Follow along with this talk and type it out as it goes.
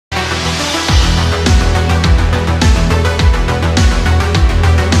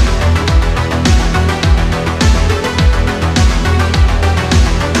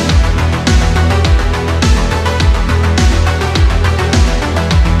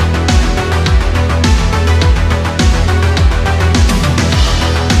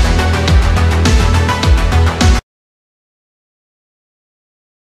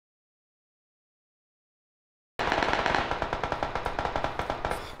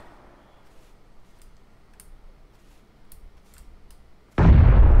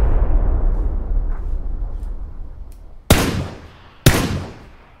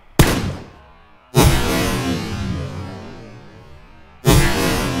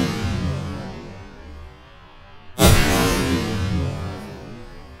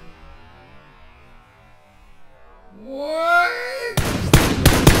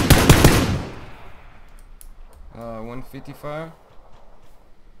55.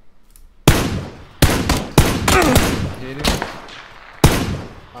 Hit him.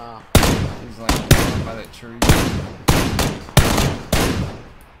 Wow. He's laying down by that tree.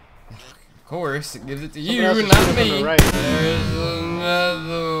 Of course, it gives it to you, not me. Right. There's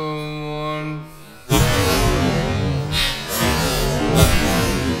another one.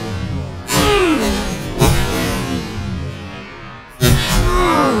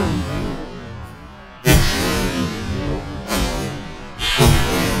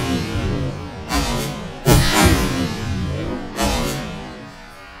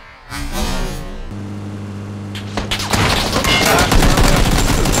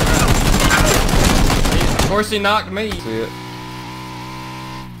 Of course he knocked me. See it.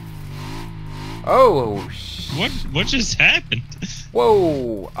 Oh What just happened?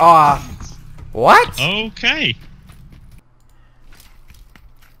 Whoa. What? Okay.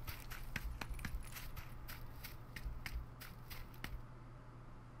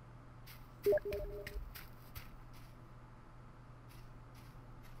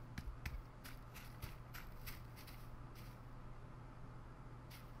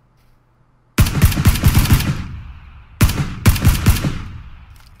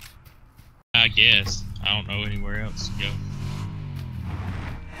 I guess. I don't know anywhere else to go.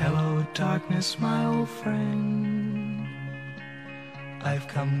 Hello, darkness, my old friend. I've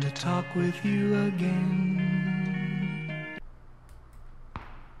come to talk with you again.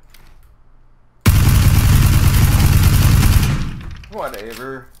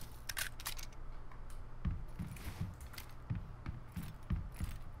 Whatever.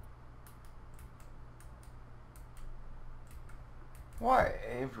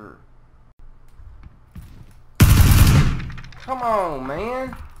 Whatever. Come on,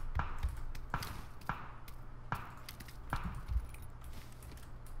 man.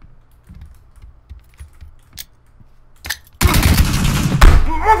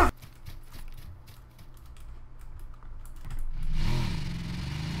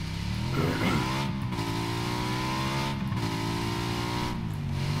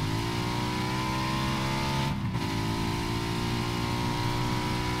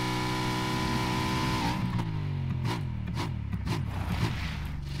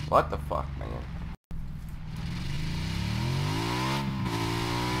 What the fuck, man?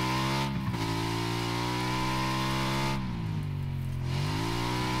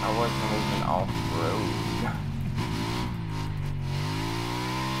 I wasn't even off-road.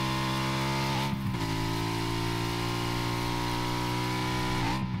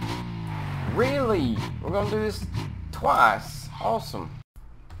 Really? We're gonna do this twice. Awesome.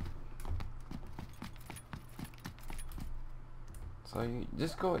 So you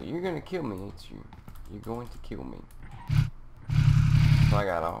just go. You're gonna kill me, ain't you? You're going to kill me. So I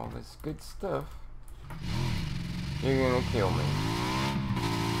got all this good stuff. You're gonna kill me.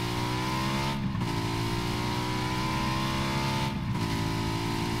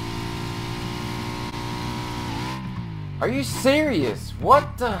 Are you serious?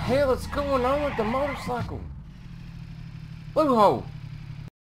 What the hell is going on with the motorcycle? Blue hole.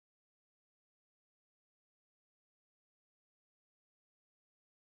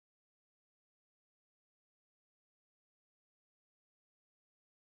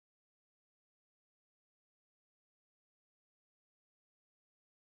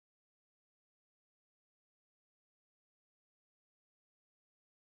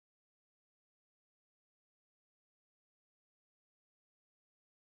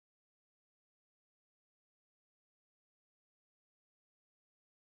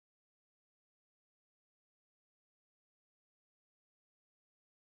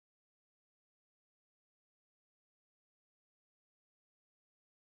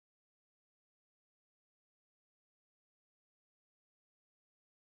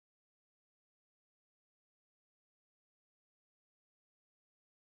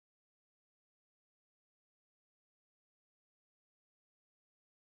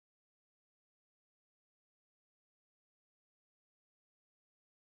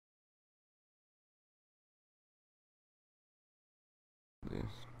 This.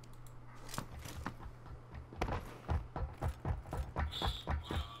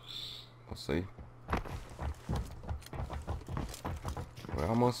 We'll see. We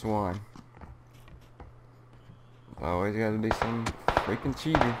almost won. Always gotta be some freaking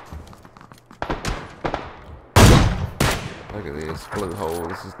cheating. Look at this blue hole.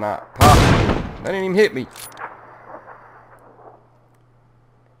 This is not possible. That didn't even hit me.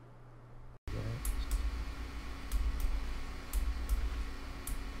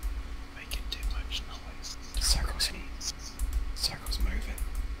 Making too much noise. Circles. Circles moving.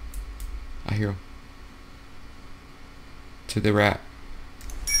 I hear him. To the right.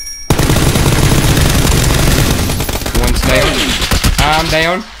 One's down. I'm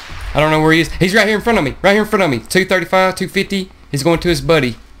down. I don't know where he is. He's right here in front of me. Right here in front of me. 235, 250. He's going to his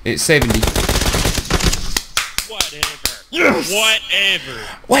buddy. It's 70. Whatever. Yes! Whatever.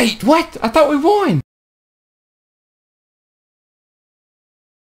 Wait, what? I thought we won.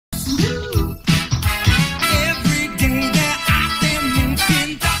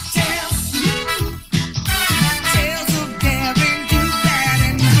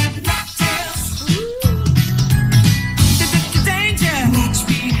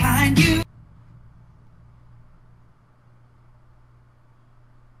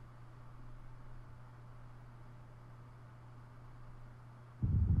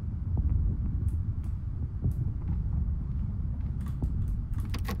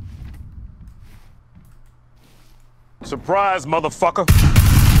 Surprise, motherfucker.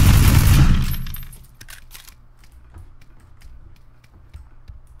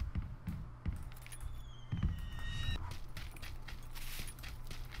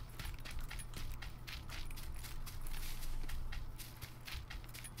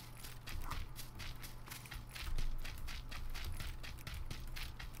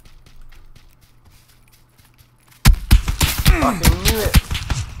 Fucking knew it.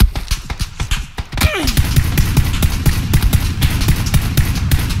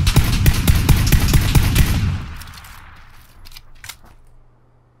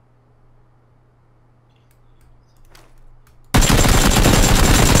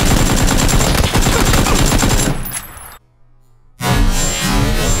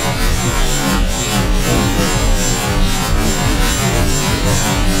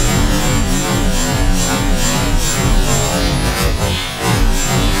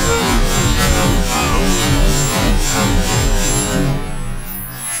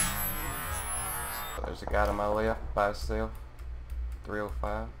 There's a guy to my left by himself.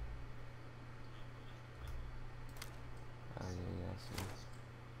 305. Oh yeah, I see.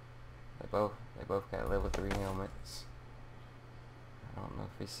 They both got level 3 helmets. I don't know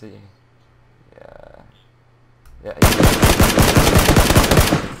if he see. Yeah.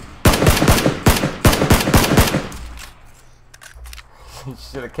 You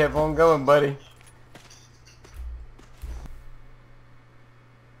should have kept on going, buddy.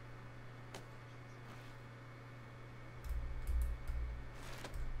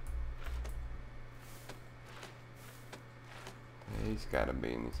 He's got to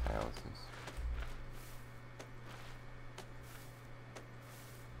be in these houses.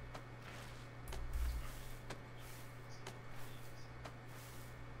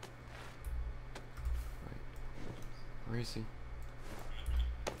 Wait, where is he?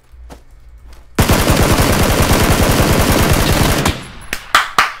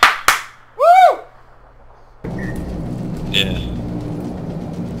 Woo! Yeah.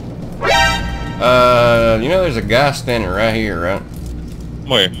 You know there's a guy standing right here, right?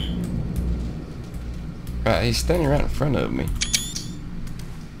 Where? Right, he's standing right in front of me.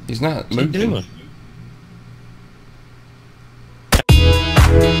 He's not What's he moving. doing?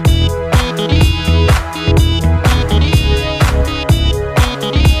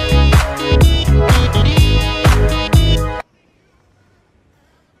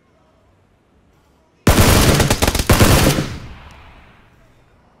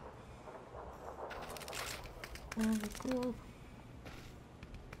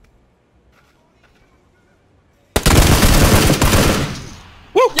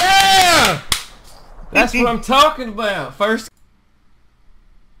 Woo! Yeah! That's what I'm talking about. First.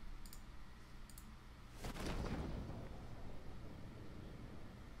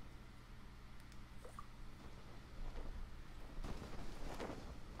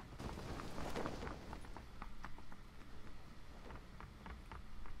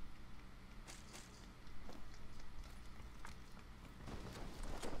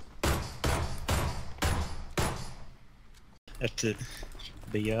 Have to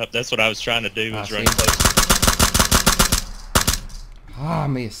be up. That's what I was trying to do, was I run see. close. Ah, I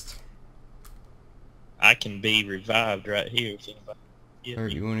missed. I can be revived right here if anybody. Get me.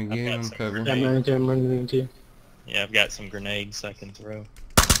 31 I've again got on some cover. grenades. I'm running into you. Yeah, I've got some grenades I can throw.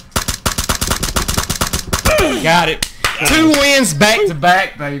 Got it. 2 wins back to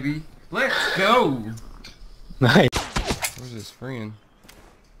back, baby. Let's go. Nice. Where's his friend?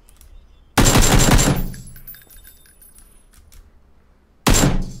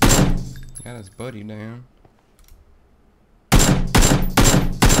 Got his buddy down.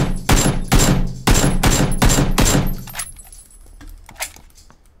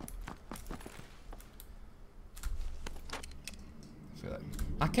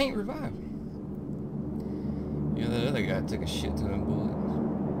 I can't revive. Yeah, that other guy I took a shit ton of bullets.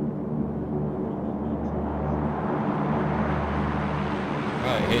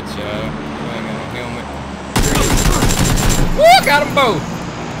 Probably hit you. I ain't got no helmet. Woo! Got them both!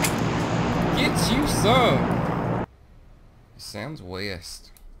 Get you some! It sounds west.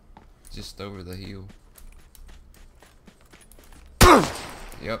 Just over the hill.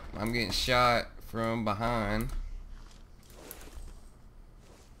 Yep, I'm getting shot from behind.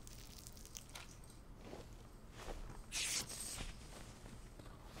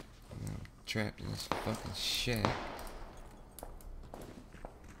 I'm trapped in this fucking shack.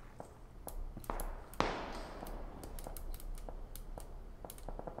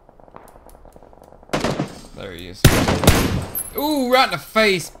 There he is. Ooh, right in the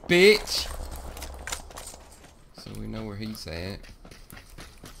face, bitch! So we know where he's at.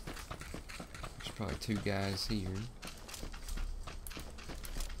 There's probably two guys here.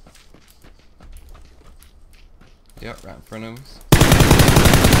 Yep, right in front of us.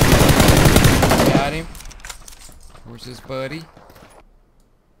 Got him. Where's his buddy?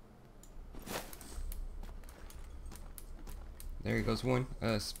 There he goes, one.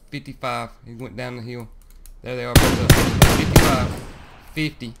 55. He went down the hill. There they are, both up. 55.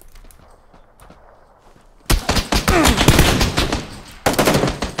 50.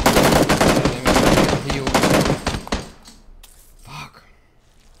 Fuck.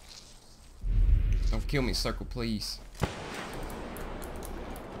 Don't kill me, circle, please.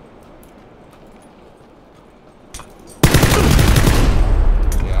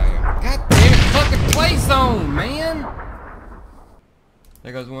 Yeah, I am. God damn it, fucking play zone, man!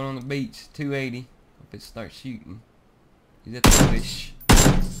 There goes one on the beach, 280. Hope it starts shooting. He's at the fish.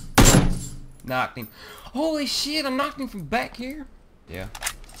 Knocked him. Holy shit, I knocked him from back here? Yeah.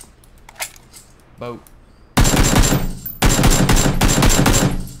 Boat.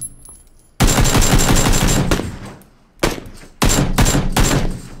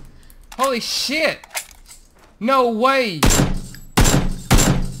 Holy shit! No way!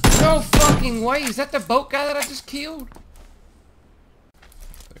 No fucking way! Is that the boat guy that I just killed?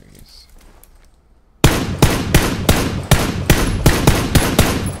 There he is.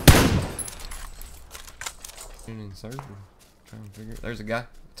 In circle. Trying to figure it. There's a guy.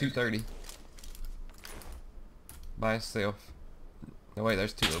 230. By himself. No wait,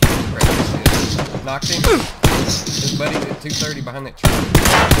 there's two of them. Crap, knocked him. His buddy's at 230 behind that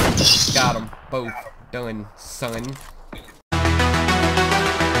tree. Got them both. Done, son.